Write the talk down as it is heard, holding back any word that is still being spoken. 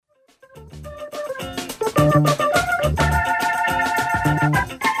You're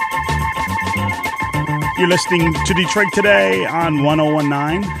listening to Detroit Today on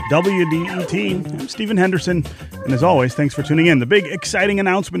 1019 WDET. I'm Stephen Henderson, and as always, thanks for tuning in. The big exciting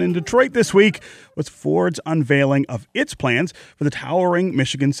announcement in Detroit this week was Ford's unveiling of its plans for the towering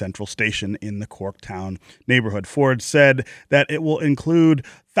Michigan Central Station in the Corktown neighborhood. Ford said that it will include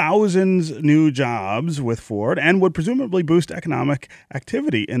thousands new jobs with Ford and would presumably boost economic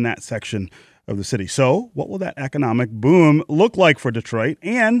activity in that section of the city. So, what will that economic boom look like for Detroit,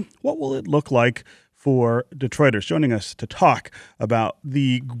 and what will it look like for Detroiters? Joining us to talk about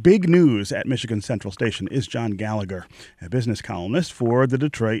the big news at Michigan Central Station is John Gallagher, a business columnist for the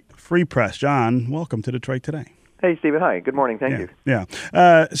Detroit Free Press. John, welcome to Detroit Today. Hey, Stephen. Hi. Good morning. Thank you. Yeah.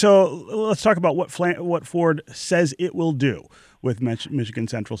 So let's talk about what Ford says it will do with Michigan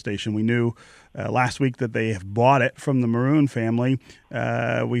Central Station. We knew last week that they have bought it from the Maroon family.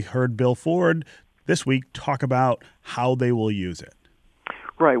 We heard Bill Ford this week talk about how they will use it.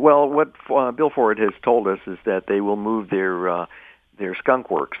 Right. Well, what Bill Ford has told us is that they will move their skunk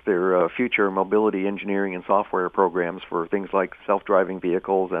works, their future mobility engineering and software programs for things like self-driving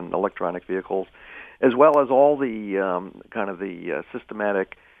vehicles and electronic vehicles, as well as all the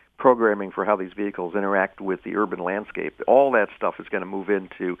systematic programming for how these vehicles interact with the urban landscape. All that stuff is going to move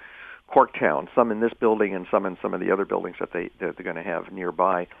into Corktown, some in this building and some in some of the other buildings that they're going to have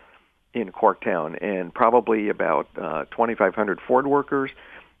nearby in Corktown, and probably about 2,500 Ford workers.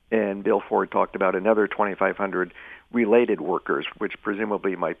 And Bill Ford talked about another 2,500 related workers, which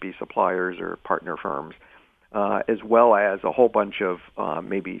presumably might be suppliers or partner firms, as well as a whole bunch of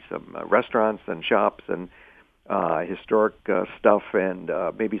maybe some restaurants and shops and historic stuff and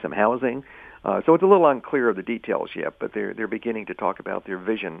maybe some housing. So it's a little unclear of the details yet, but they're beginning to talk about their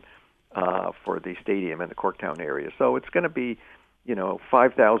vision for the stadium in the Corktown area. So it's going to be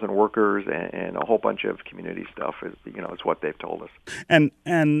 5,000 workers and a whole bunch of community stuff is what they've told us. And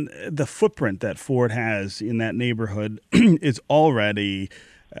the footprint that Ford has in that neighborhood is already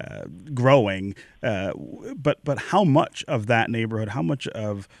growing. But how much of that neighborhood, how much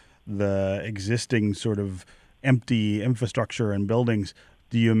of the existing sort of empty infrastructure and buildings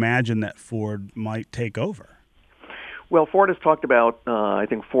do you imagine that Ford might take over? Well, Ford has talked about, I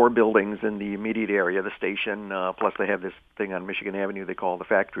think, 4 buildings in the immediate area of the station, plus they have this thing on Michigan Avenue they call the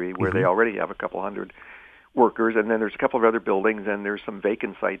factory, where they already have a couple hundred workers, and then there's a couple of other buildings, and there's some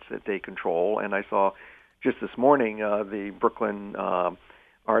vacant sites that they control. And I saw just this morning the Brooklyn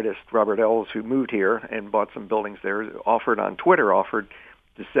artist Robert Ells, who moved here and bought some buildings there, offered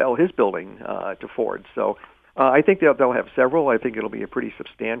to sell his building to Ford. So I think they'll have several. I think it'll be a pretty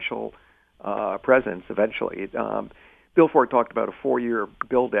substantial presence eventually. Bill Ford talked about a 4-year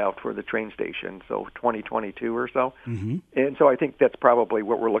build-out for the train station, so 2022 or so. Mm-hmm. And so I think that's probably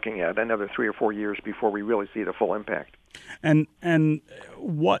what we're looking at, another 3 or 4 years before we really see the full impact. And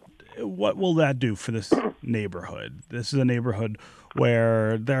what will that do for this neighborhood? This is a neighborhood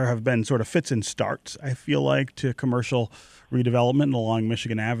where there have been sort of fits and starts, I feel like, to commercial redevelopment along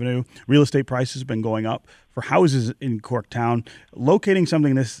Michigan Avenue. Real estate prices have been going up for houses in Corktown. Locating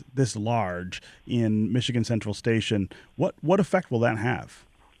something this large in Michigan Central Station, what effect will that have?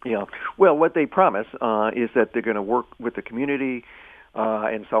 Yeah, well, what they promise is that they're going to work with the community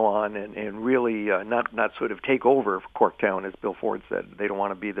and so on, and really not sort of take over Corktown, as Bill Ford said. They don't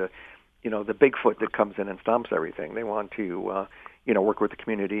want to be the Bigfoot that comes in and stomps everything. They want to work with the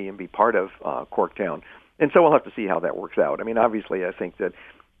community and be part of Corktown. And so we'll have to see how that works out. I mean, obviously, I think that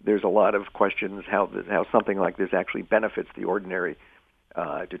there's a lot of questions how something like this actually benefits the ordinary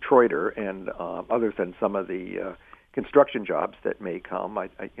Detroiter, and other than some of the construction jobs that may come,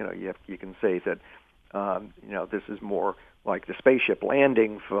 you can say that this is more like the spaceship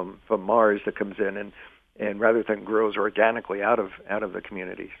landing from Mars that comes in and rather than grows organically out of the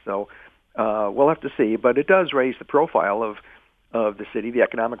community. So we'll have to see, but it does raise the profile of the city, the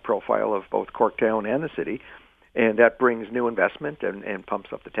economic profile of both Corktown and the city, and that brings new investment and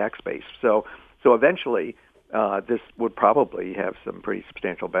pumps up the tax base. So eventually, this would probably have some pretty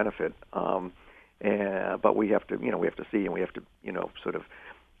substantial benefit. But we have to see, and we have to sort of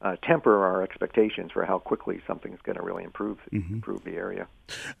temper our expectations for how quickly something's going to really improve the area.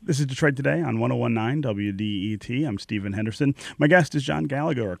 This is Detroit Today on 1019 WDET. I'm Stephen Henderson. My guest is John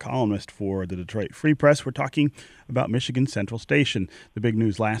Gallagher, a columnist for the Detroit Free Press. We're talking about Michigan Central Station. The big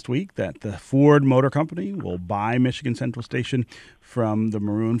news last week that the Ford Motor Company will buy Michigan Central Station from the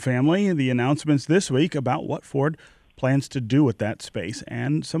Maroon family. The announcements this week about what Ford plans to do with that space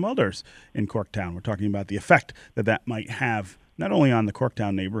and some others in Corktown. We're talking about the effect that might have not only on the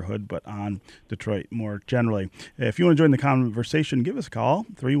Corktown neighborhood, but on Detroit more generally. If you want to join the conversation, give us a call.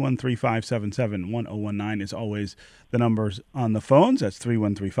 313-577-1019 is always the numbers on the phones. That's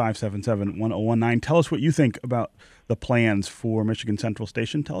 313-577-1019. Tell us what you think about the plans for Michigan Central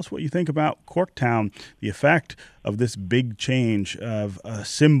Station. Tell us what you think about Corktown, the effect of this big change of a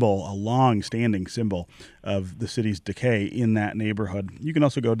symbol, a long-standing symbol of the city's decay in that neighborhood. You can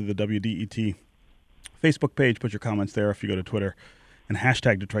also go to the WDET Facebook page, put your comments there. If you go to Twitter and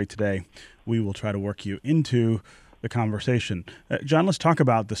hashtag Detroit Today, we will try to work you into the conversation. John, let's talk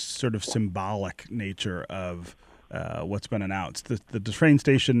about the sort of symbolic nature of what's been announced. The train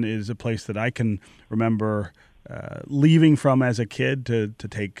station is a place that I can remember leaving from as a kid to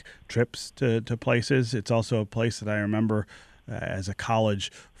take trips to places. It's also a place that I remember as a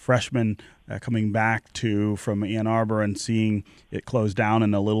college freshman coming back to from Ann Arbor and seeing it close down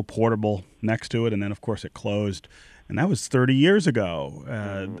and a little portable next to it. And then, of course, it closed. And that was 30 years ago.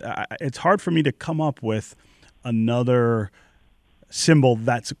 It's hard for me to come up with another symbol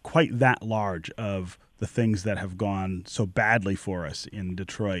that's quite that large of the things that have gone so badly for us in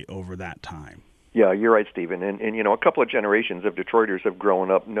Detroit over that time. Yeah, you're right, Stephen. And a couple of generations of Detroiters have grown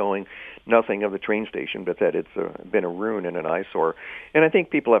up knowing nothing of the train station, but that it's been a ruin and an eyesore. And I think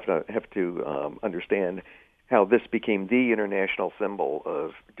people have to understand how this became the international symbol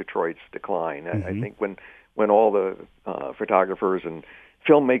of Detroit's decline. Mm-hmm. I think when all the photographers and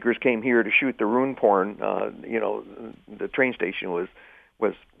filmmakers came here to shoot the ruin porn, the train station was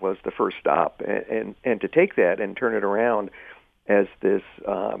the first stop, and to take that and turn it around as this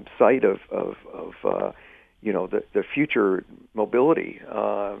site of the future mobility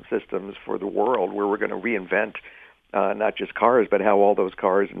systems for the world, where we're going to reinvent not just cars, but how all those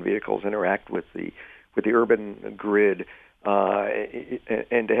cars and vehicles interact with the urban grid,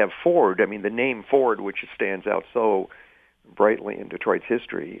 and to have Ford. I mean, the name Ford, which stands out so brightly in Detroit's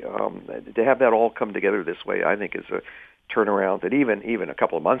history, to have that all come together this way, I think is a turnaround that even a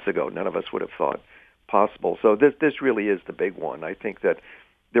couple of months ago, none of us would have thought possible. So this really is the big one. I think that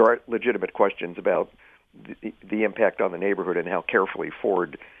there are legitimate questions about the impact on the neighborhood and how carefully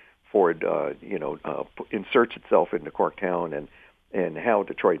Ford inserts itself into Corktown, and how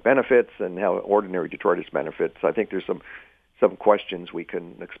Detroit benefits and how ordinary Detroiters benefits. I think there's some questions we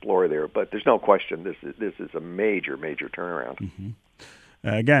can explore there, but there's no question this is a major turnaround. Mm-hmm.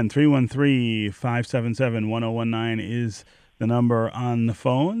 Again, 313-577-1019 is the number on the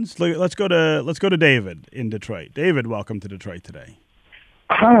phones. Let's go to David in Detroit. David, welcome to Detroit Today.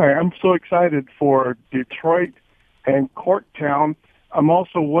 Hi, I'm so excited for Detroit and Corktown. I'm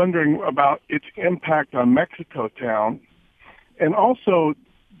also wondering about its impact on Mexico Town. And also,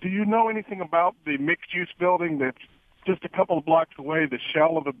 do you know anything about the mixed-use building that's just a couple of blocks away, the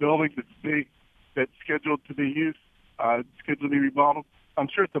shell of a building that's scheduled to be used, scheduled to be remodeled? I'm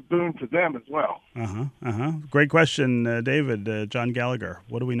sure it's a boon to them as well. Great question, David. John Gallagher,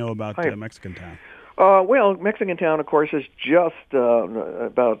 what do we know about Mexican Town? Well, Mexican Town, of course, is just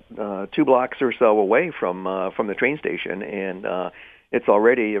about 2 blocks or so away from the train station, and it's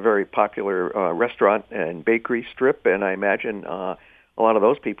already a very popular restaurant and bakery strip. And I imagine a lot of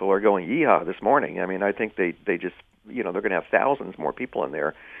those people are going yeehaw this morning. I mean, I think they just they're going to have thousands more people in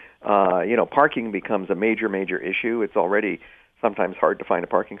there. Parking becomes a major issue. It's already sometimes hard to find a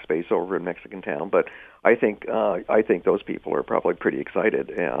parking space over in Mexican Town, but I think those people are probably pretty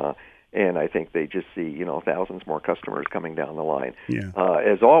excited, and I think they just see thousands more customers coming down the line. Yeah.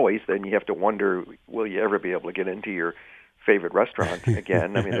 As always, then you have to wonder, will you ever be able to get into your favorite restaurant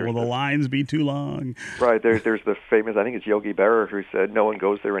again? I mean, will the lines be too long? Right. There's the famous, I think it's Yogi Berra, who said no one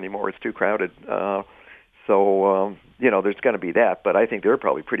goes there anymore. It's too crowded. So there's going to be that, but I think they're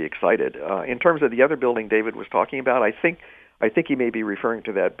probably pretty excited. In terms of the other building David was talking about, I think he may be referring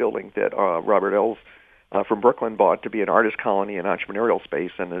to that building that Robert Ells from Brooklyn bought to be an artist colony and entrepreneurial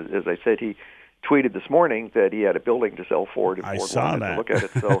space. And as I said, he tweeted this morning that he had a building to sell Ford, and Ford wanted to look at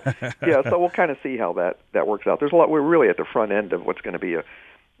it. So so we'll kind of see how that works out. There's a lot. We're really at the front end of what's going to be a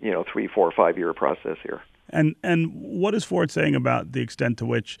 3, 4, 5 year process here. And what is Ford saying about the extent to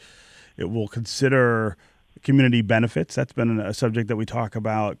which it will consider community benefits? That's been a subject that we talk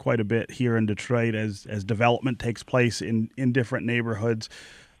about quite a bit here in Detroit as development takes place in different neighborhoods.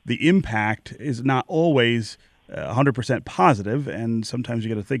 The impact is not always 100% positive, and sometimes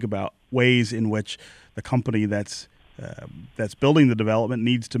you got to think about ways in which the company that's building the development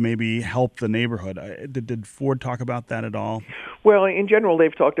needs to maybe help the neighborhood. Did Ford talk about that at all? Well, in general,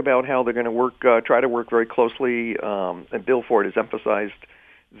 they've talked about how they're going to try to work very closely, and Bill Ford has emphasized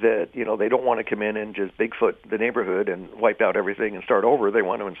that they don't want to come in and just Bigfoot the neighborhood and wipe out everything and start over. They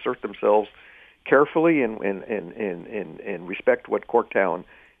want to insert themselves carefully and respect what Corktown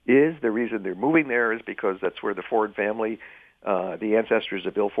is. The reason they're moving there is because that's where the Ford family, the ancestors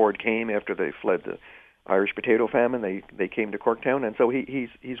of Bill Ford, came after they fled the Irish potato famine. They came to Corktown, and so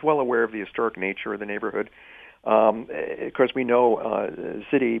he's well aware of the historic nature of the neighborhood. Of course, we know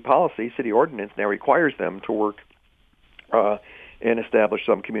city policy, city ordinance now requires them to work and establish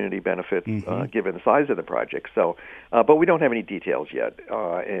some community benefits given the size of the project. So, but we don't have any details yet,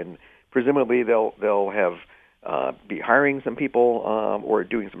 and presumably they'll have be hiring some people or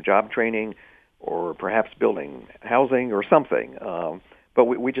doing some job training, or perhaps building housing or something. But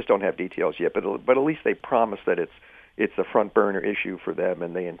we just don't have details yet. But at least they promise that it's a front burner issue for them,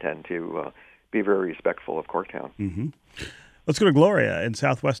 and they intend to be very respectful of Corktown. Mm-hmm. Let's go to Gloria in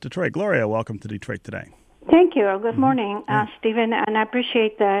Southwest Detroit. Gloria, welcome to Detroit Today. Thank you. Good morning, Stephen, and I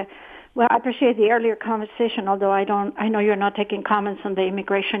appreciate the earlier conversation. Although I know you're not taking comments on the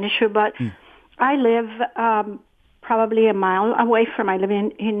immigration issue, but I live probably a mile away from. I live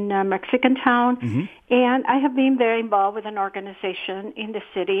in Mexican Town, and I have been very involved with an organization in the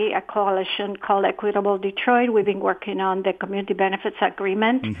city, a coalition called Equitable Detroit. We've been working on the community benefits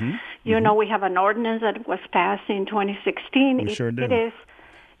agreement. You know, we have an ordinance that was passed in 2016. We sure do. It is,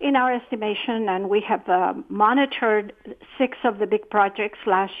 in our estimation, and we have monitored 6 of the big projects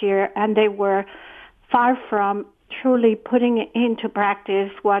last year, and they were far from truly putting into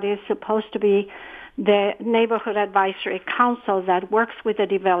practice what is supposed to be the neighborhood advisory council that works with the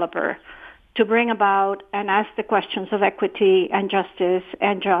developer to bring about and ask the questions of equity and justice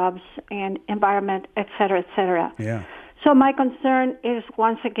and jobs and environment, et cetera, et cetera. Yeah. So my concern is,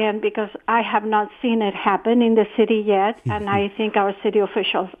 once again, because I have not seen it happen in the city yet, and I think our city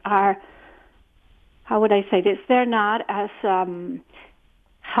officials are, how would I say this, they're not as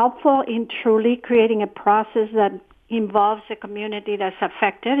helpful in truly creating a process that involves the community that's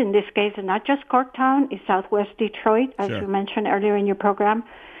affected. In this case, not just Corktown, it's Southwest Detroit, as you mentioned earlier in your program,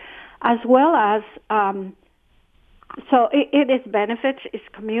 as well as, so it is benefits, it's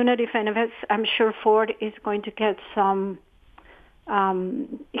community benefits. I'm sure Ford is going to get some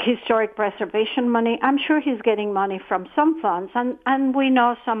historic preservation money. I'm sure he's getting money from some funds, and we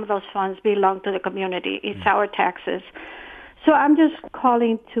know some of those funds belong to the community. It's our taxes. So I'm just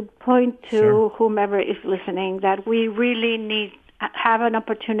calling to point to whomever is listening that we really need have an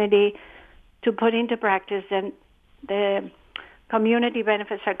opportunity to put into practice the community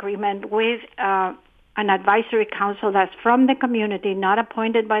benefits agreement with an advisory council that's from the community, not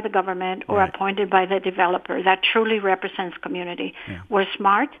appointed by the government or appointed by the developer, that truly represents community. Yeah. We're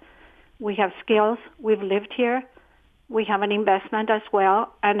smart. We have skills. We've lived here. We have an investment as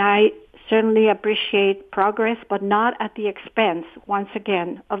well, and I certainly appreciate progress, but not at the expense, once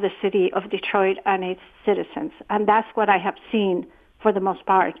again, of the city of Detroit and its citizens. And that's what I have seen, for the most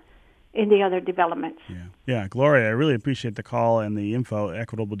part, in the other developments. Yeah, Gloria, I really appreciate the call and the info.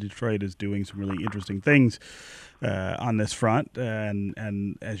 Equitable Detroit is doing some really interesting things on this front.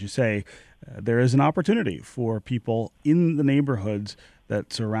 And as you say, there is an opportunity for people in the neighborhoods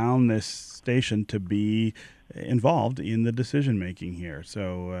that surround this station to be involved in the decision-making here.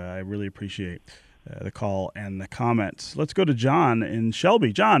 So I really appreciate the call and the comments. Let's go to John in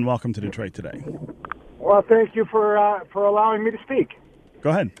Shelby. John, welcome to Detroit Today. Well, thank you for allowing me to speak. Go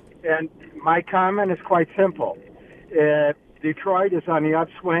ahead. And my comment is quite simple. Detroit is on the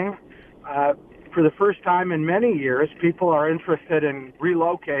upswing. For the first time in many years, people are interested in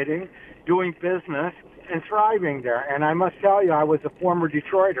relocating, doing business, and thriving there. And I must tell you, I was a former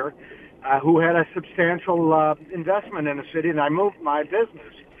Detroiter who had a substantial investment in the city, and I moved my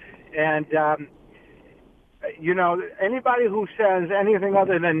business. And, you know, anybody who says anything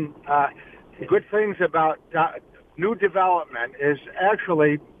other than good things about new development is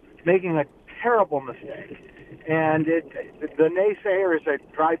actually making a terrible mistake. And the naysayers that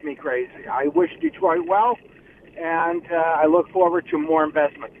drive me crazy. I wish Detroit well, and I look forward to more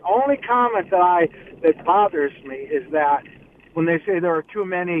investment. The only comment that bothers me is that when they say there are too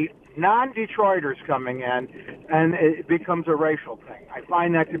many non-Detroiters coming in, and it becomes a racial thing. I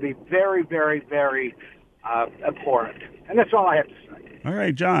find that to be very, very, very abhorrent. And that's all I have to say. All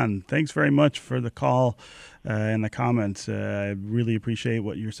right, John, thanks very much for the call and the comments. I really appreciate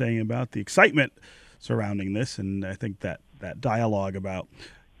what you're saying about the excitement surrounding this, and I think that dialogue about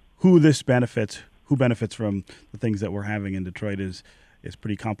who benefits from the things that we're having in Detroit is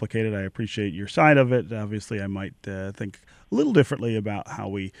pretty complicated. I appreciate your side of it. Obviously, I might think a little differently about how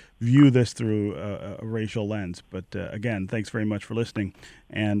we view this through a racial lens. But again, thanks very much for listening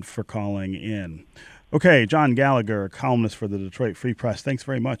and for calling in. Okay, John Gallagher, columnist for the Detroit Free Press. Thanks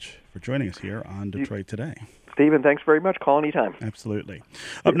very much for joining us here on Detroit Today. Stephen, thanks very much. Call anytime. Absolutely.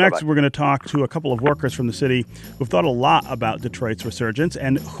 Up next, Bye-bye. we're going to talk to a couple of workers from the city who've thought a lot about Detroit's resurgence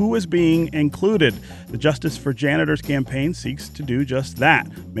and who is being included. The Justice for Janitors campaign seeks to do just that.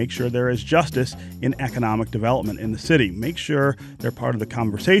 Make sure there is justice in economic development in the city. Make sure they're part of the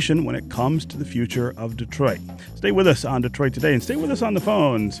conversation when it comes to the future of Detroit. Stay with us on Detroit Today and stay with us on the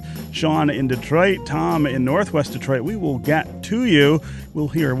phones. Sean in Detroit, Tom in Northwest Detroit. We will get to you. We'll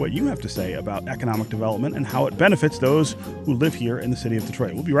hear what you have to say about economic development and how it benefits those who live here in the city of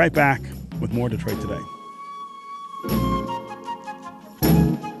Detroit. We'll be right back with more Detroit Today.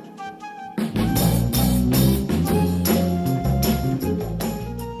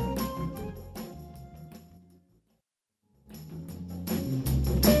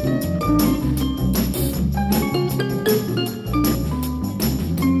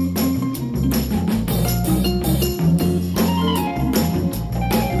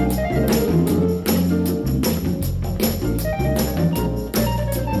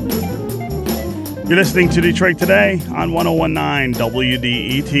 You're listening to Detroit Today on 1019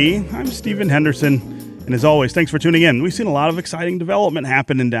 WDET. I'm Stephen Henderson, and as always, thanks for tuning in. We've seen a lot of exciting development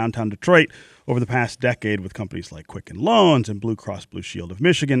happen in downtown Detroit over the past decade with companies like Quicken Loans and Blue Cross Blue Shield of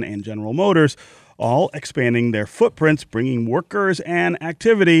Michigan and General Motors, all expanding their footprints, bringing workers and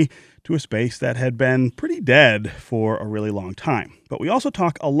activity to a space that had been pretty dead for a really long time. But we also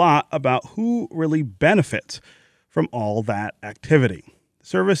talk a lot about who really benefits from all that activity.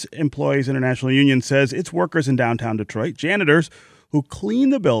 Service Employees International Union says its workers in downtown Detroit, janitors who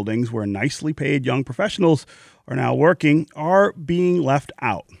clean the buildings where nicely paid young professionals are now working, are being left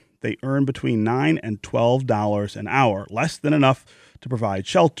out. They earn between $9 and $12 an hour, less than enough to provide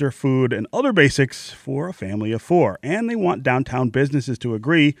shelter, food, and other basics for a family of four. And they want downtown businesses to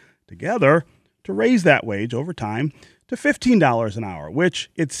agree together to raise that wage over time to $15 an hour,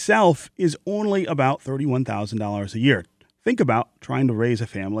 which itself is only about $31,000 a year. Think about trying to raise a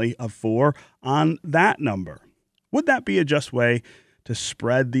family of four on that number. Would that be a just way to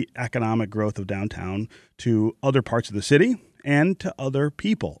spread the economic growth of downtown to other parts of the city and to other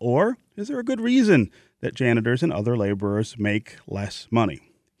people? Or is there a good reason that janitors and other laborers make less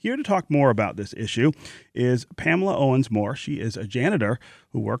money? Here to talk more about this issue is Pamela Owens-Moore. She is a janitor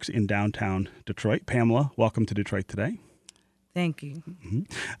who works in downtown Detroit. Pamela, welcome to Detroit Today. Thank you. Mm-hmm.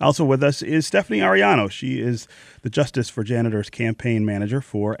 Also with us is Stephanie Ariano. She is the Justice for Janitors campaign manager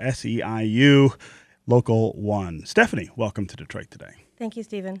for SEIU Local 1. Stephanie, welcome to Detroit Today. Thank you,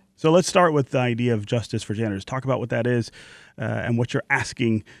 Stephen. So let's start with the idea of Justice for Janitors. Talk about what that is and what you're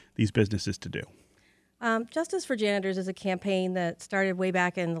asking these businesses to do. Justice for Janitors is a campaign that started way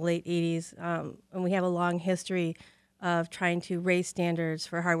back in the late 80s, and we have a long history of trying to raise standards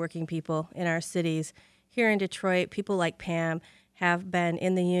for hardworking people in our cities. Here in Detroit, people like Pam have been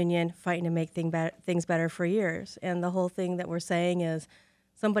in the union fighting to make things better for years. And the whole thing that we're saying is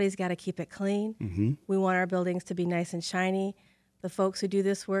somebody's got to keep it clean. Mm-hmm. We want our buildings to be nice and shiny. The folks who do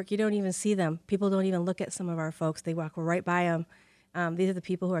this work, you don't even see them. People don't even look at some of our folks. They walk right by them. These are the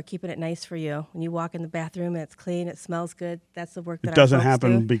people who are keeping it nice for you. When you walk in the bathroom and it's clean, it smells good, that's the work that our folks do. It doesn't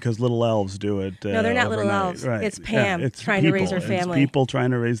happen because little elves do it. No, they're not overnight. little elves. Right. It's Pam it's trying people. to raise her family. It's people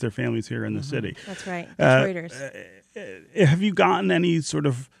trying to raise their families here in the city. That's right, Detroiters. Have you gotten any sort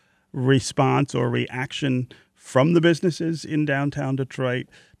of response or reaction from the businesses in downtown Detroit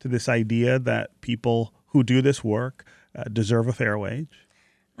to this idea that people who do this work deserve a fair wage?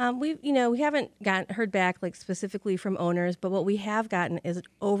 We haven't heard back like specifically from owners, but what we have gotten is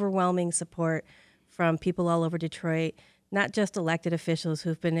overwhelming support from people all over Detroit, not just elected officials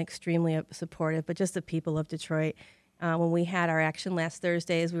who've been extremely supportive, but just the people of Detroit. When we had our action last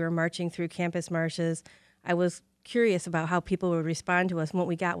Thursday, as we were marching through campus marches, I was curious about how people would respond to us. And what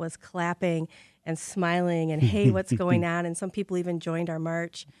we got was clapping and smiling and, hey, what's going on? And some people even joined our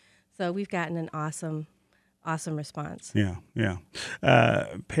march. So we've gotten an awesome response. Yeah.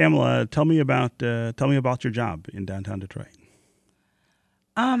 Pamela, tell me about your job in downtown Detroit.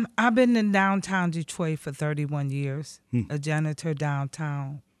 I've been in downtown Detroit for 31 years, a janitor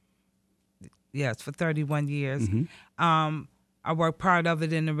downtown. Yes, for 31 years. Mm-hmm. I worked part of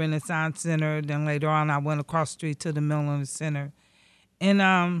it in the Renaissance Center. Then later on, I went across the street to the Millen Center.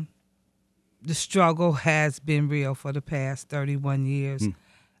 And the struggle has been real for the past 31 years.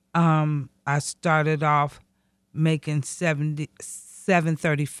 I started off making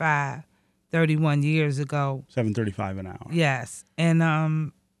 $7.35 31 years ago. $7.35 an hour. Yes,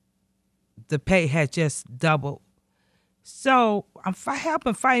 and the pay had just doubled. So I'm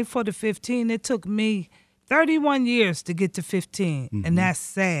helping fight for the 15. It took me 31 years to get to 15, and that's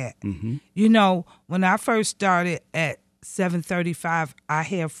sad. Mm-hmm. You know, when I first started at $7.35, I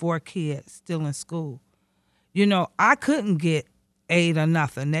had 4 kids still in school. I couldn't get aid or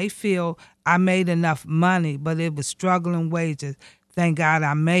nothing. They feel I made enough money, but it was struggling wages. Thank God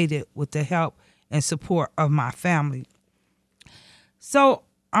I made it with the help and support of my family. So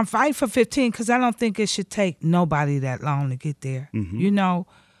I'm fighting for 15 because I don't think it should take nobody that long to get there. Mm-hmm.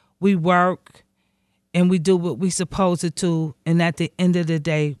 We work and we do what we supposed to do, and at the end of the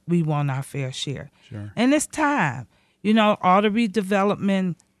day, we want our fair share. Sure. And it's time. All the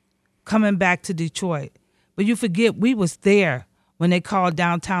redevelopment coming back to Detroit. But you forget we was there when they called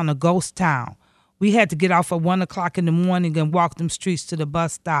downtown a ghost town. We had to get off at 1 o'clock in the morning and walk them streets to the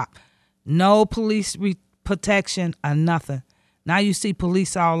bus stop. No police protection or nothing. Now you see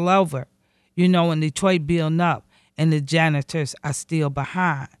police all over, in Detroit building up, and the janitors are still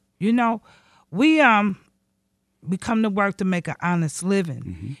behind. We come to work to make an honest living.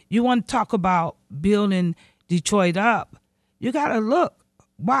 Mm-hmm. You want to talk about building Detroit up, you got to look.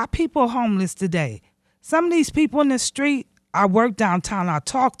 Why are people homeless today? Some of these people in the street, I work downtown, I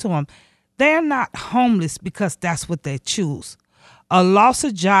talk to them. They're not homeless because that's what they choose. A loss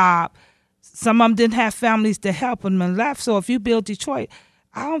of job, some of them didn't have families to help them and left. So if you build Detroit,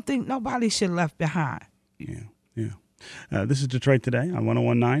 I don't think nobody should left behind. Yeah. This is Detroit Today on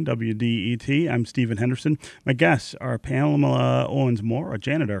 101.9 WDET. I'm Stephen Henderson. My guests are Pamela Owens-Moore, a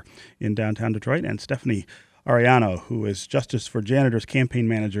janitor in downtown Detroit, and Stephanie Ariano, who is Justice for Janitors campaign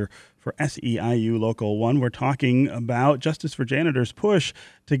manager for SEIU Local 1. We're talking about Justice for Janitors' push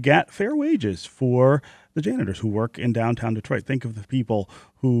to get fair wages for the janitors who work in downtown Detroit. Think of the people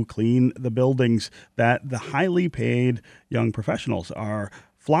who clean the buildings that the highly paid young professionals are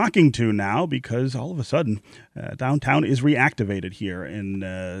flocking to now because all of a sudden downtown is reactivated here in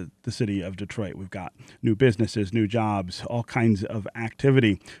the city of Detroit. We've got new businesses, new jobs, all kinds of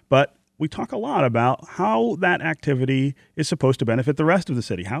activity. But we talk a lot about how that activity is supposed to benefit the rest of the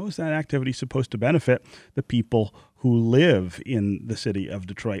city. How is that activity supposed to benefit the people who live in the city of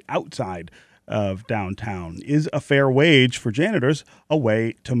Detroit outside of downtown? Is a fair wage for janitors a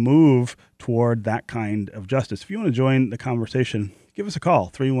way to move toward that kind of justice? If you want to join the conversation, give us a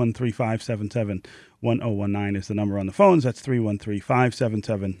call. 313-577-1019 is the number on the phones. That's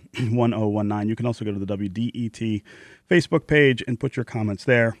 313-577-1019. You can also go to the WDET Facebook page and put your comments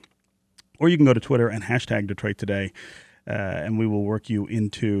there. Or you can go to Twitter and hashtag Detroit Today, and we will work you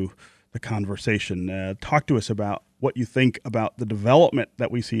into the conversation. Talk to us about what you think about the development that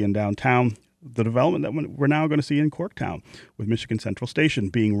we see in downtown, the development that we're now going to see in Corktown with Michigan Central Station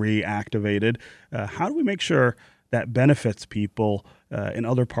being reactivated. How do we make sure that benefits people in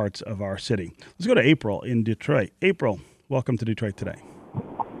other parts of our city? Let's go to April in Detroit. April, welcome to Detroit Today.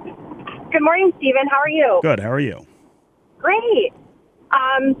 Good morning, Stephen. How are you? Good. How are you? Great.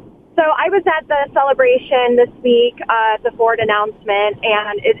 So I was at the celebration this week, the Ford announcement,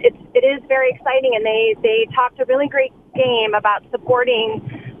 and it is very exciting. And they talked a really great game about supporting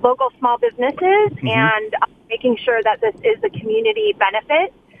local small businesses and making sure that this is a community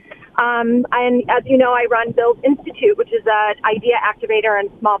benefit. And as you know, I run Build Institute, which is an idea activator and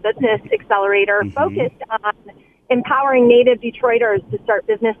small business accelerator focused on empowering native Detroiters to start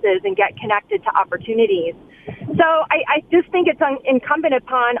businesses and get connected to opportunities. So I just think it's incumbent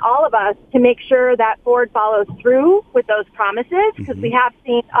upon all of us to make sure that Ford follows through with those promises, because we have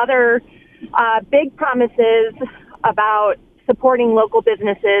seen other big promises about supporting local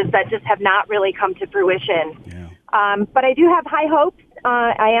businesses that just have not really come to fruition. Yeah. But I do have high hopes.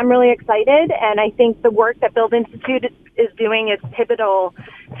 I am really excited, and I think the work that Build Institute is doing is pivotal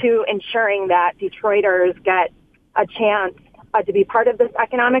to ensuring that Detroiters get a chance to be part of this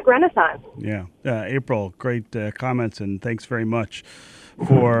economic renaissance. Yeah. April, great comments, and thanks very much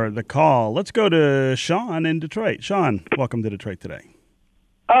for the call. Let's go to Sean in Detroit. Sean, welcome to Detroit Today.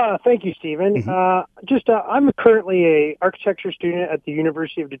 Thank you, Stephen. I'm currently a architecture student at the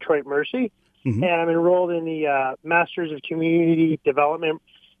University of Detroit Mercy, and I'm enrolled in the Masters of Community Development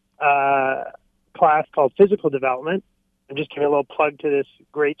class called Physical Development. I'm just giving a little plug to this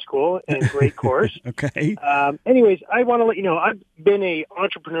great school and great course. Okay. Anyways, I want to let you know I've been an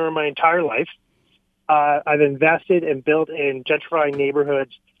entrepreneur my entire life. I've invested and built in gentrifying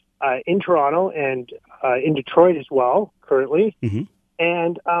neighborhoods in Toronto and in Detroit as well, currently.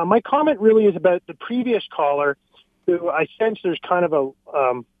 And my comment really is about the previous caller, who I sense there's kind of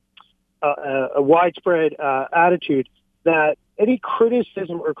a widespread attitude that any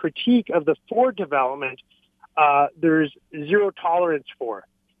criticism or critique of the Ford development there's zero tolerance for.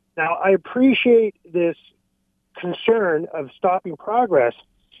 Now, I appreciate this concern of stopping progress,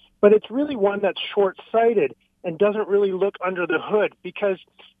 but it's really one that's short-sighted and doesn't really look under the hood, because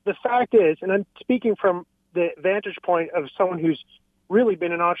the fact is, and I'm speaking from the vantage point of someone who's really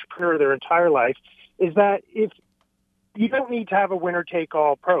been an entrepreneur their entire life, is that if you don't need to have a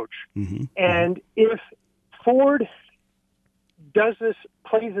winner-take-all approach. Mm-hmm. And if Ford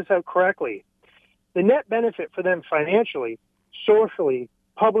plays this out correctly, the net benefit for them financially, socially,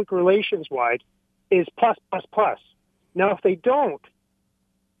 public relations-wide is plus, plus, plus. Now, if they don't,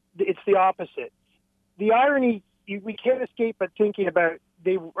 it's the opposite. The irony, we can't escape but thinking about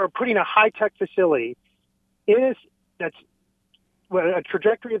they are putting a high-tech facility that's a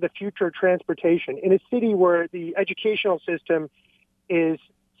trajectory of the future of transportation in a city where the educational system is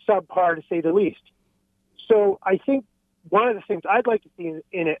subpar, to say the least. So I think one of the things I'd like to see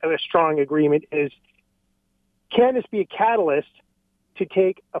in a strong agreement is, can this be a catalyst to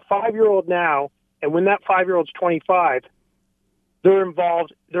take a 5-year-old now, and when that 5-year-old's 25, they're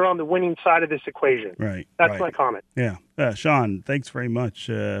involved, they're on the winning side of this equation. Right. That's my comment. Yeah. Sean, thanks very much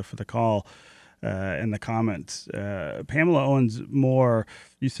for the call and the comments. Pamela Owens Moore,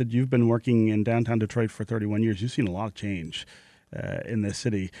 you said you've been working in downtown Detroit for 31 years. You've seen a lot of change in this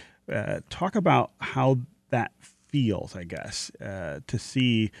city. Talk about how that feels, I guess, to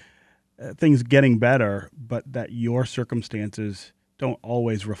see things getting better, but that your circumstances don't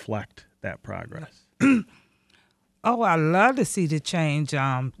always reflect that progress. Oh, I love to see the change,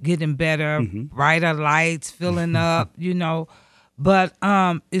 getting better, brighter lights, filling up, But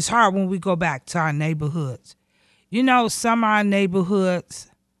it's hard when we go back to our neighborhoods. Some of our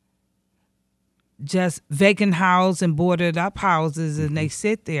neighborhoods, just vacant houses and boarded up houses, and they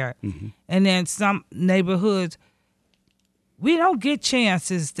sit there. And then some neighborhoods, we don't get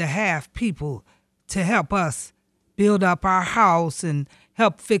chances to have people to help us build up our house and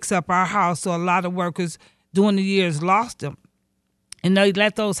help fix up our house. So a lot of workers during the years lost them. And they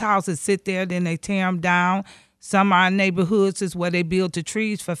let those houses sit there, then they tear them down. Some of our neighborhoods is where they build the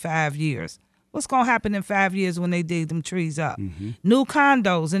trees for 5 years. What's going to happen in 5 years when they dig them trees up? New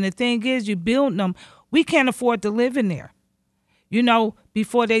condos. And the thing is, you build them, we can't afford to live in there.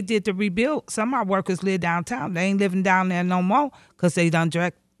 Before they did the rebuild, some of our workers live downtown. They ain't living down there no more because they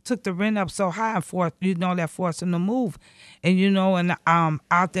took the rent up so high and they're forcing them to move. And,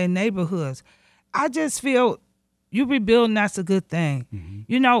 out their neighborhoods. I just feel you rebuilding, that's a good thing.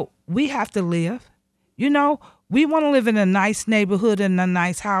 We have to live. We want to live in a nice neighborhood and a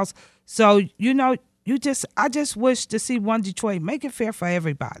nice house. So, I just wish to see One Detroit make it fair for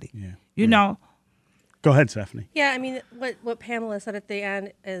everybody. Yeah. Go ahead, Stephanie. Yeah, I mean, what Pamela said at the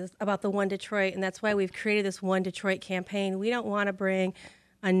end is about the One Detroit, and that's why we've created this One Detroit campaign. We don't want to bring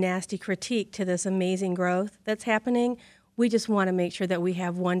a nasty critique to this amazing growth that's happening. We just want to make sure that we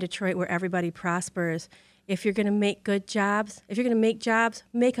have One Detroit where everybody prospers. If you're going to make good jobs,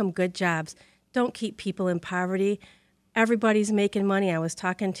 make them good jobs. Don't keep people in poverty. Everybody's making money. I was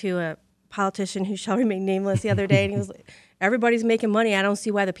talking to a politician who shall remain nameless the other day, and he was like, everybody's making money. I don't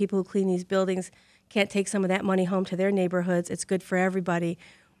see why the people who clean these buildings can't take some of that money home to their neighborhoods. It's good for everybody.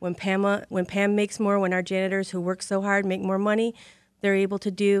 When Pam makes more, when our janitors who work so hard make more money, they're able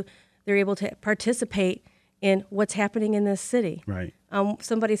to participate in what's happening in this city. Right.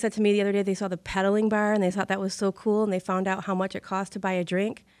 Somebody said to me the other day they saw the pedaling bar and they thought that was so cool, and they found out how much it cost to buy a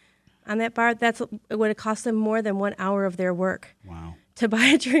drink on that bar. It would have cost them more than 1 hour of their work. Wow. To buy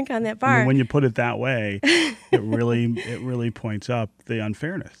a drink on that bar. And when you put it that way, it really points up the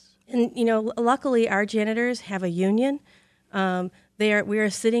unfairness. And luckily our janitors have a union. We are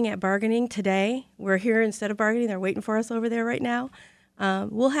sitting at bargaining today. We're here instead of bargaining. They're waiting for us over there right now.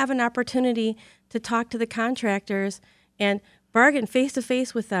 We'll have an opportunity to talk to the contractors and bargain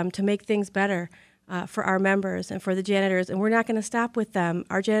face-to-face with them to make things better for our members and for the janitors. And we're not going to stop with them.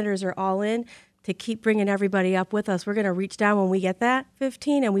 Our janitors are all in to keep bringing everybody up with us. We're going to reach down when we get that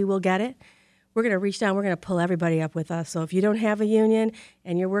 15, and we will get it. We're going to reach down. We're going to pull everybody up with us. So if you don't have a union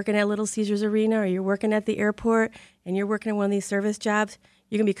and you're working at Little Caesars Arena or you're working at the airport and you're working at one of these service jobs,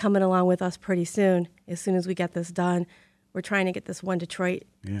 you're going to be coming along with us pretty soon as we get this done. We're trying to get this One Detroit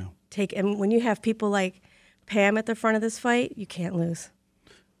and when you have people like Pam at the front of this fight, you can't lose.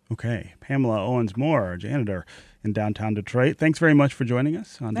 Okay. Pamela Owens Moore, janitor in downtown Detroit. Thanks very much for joining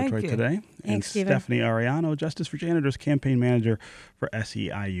us on Detroit Today. Thanks, and Stephen. Stephanie Ariano, Justice for Janitors campaign manager for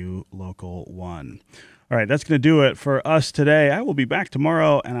SEIU Local 1. All right, that's going to do it for us today. I will be back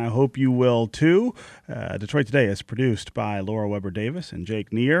tomorrow, and I hope you will too. Detroit Today is produced by Laura Weber Davis and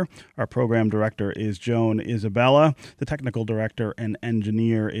Jake Neer. Our program director is Joan Isabella. The technical director and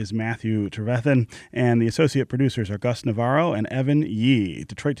engineer is Matthew Trevethan. And the associate producers are Gus Navarro and Evan Yee.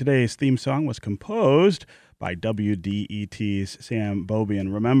 Detroit Today's theme song was composed by WDET's Sam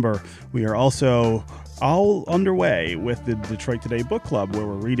Bobian. Remember, we are also all underway with the Detroit Today Book Club, where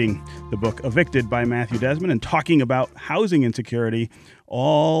we're reading the book Evicted by Matthew Desmond and talking about housing insecurity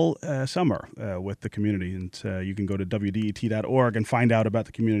all summer with the community. And you can go to WDET.org and find out about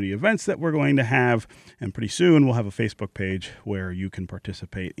the community events that we're going to have. And pretty soon we'll have a Facebook page where you can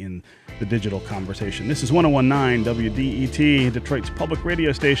participate in the digital conversation. This is 101.9 WDET, Detroit's public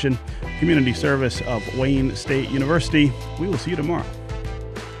radio station, community service of Wayne State University. We will see you tomorrow.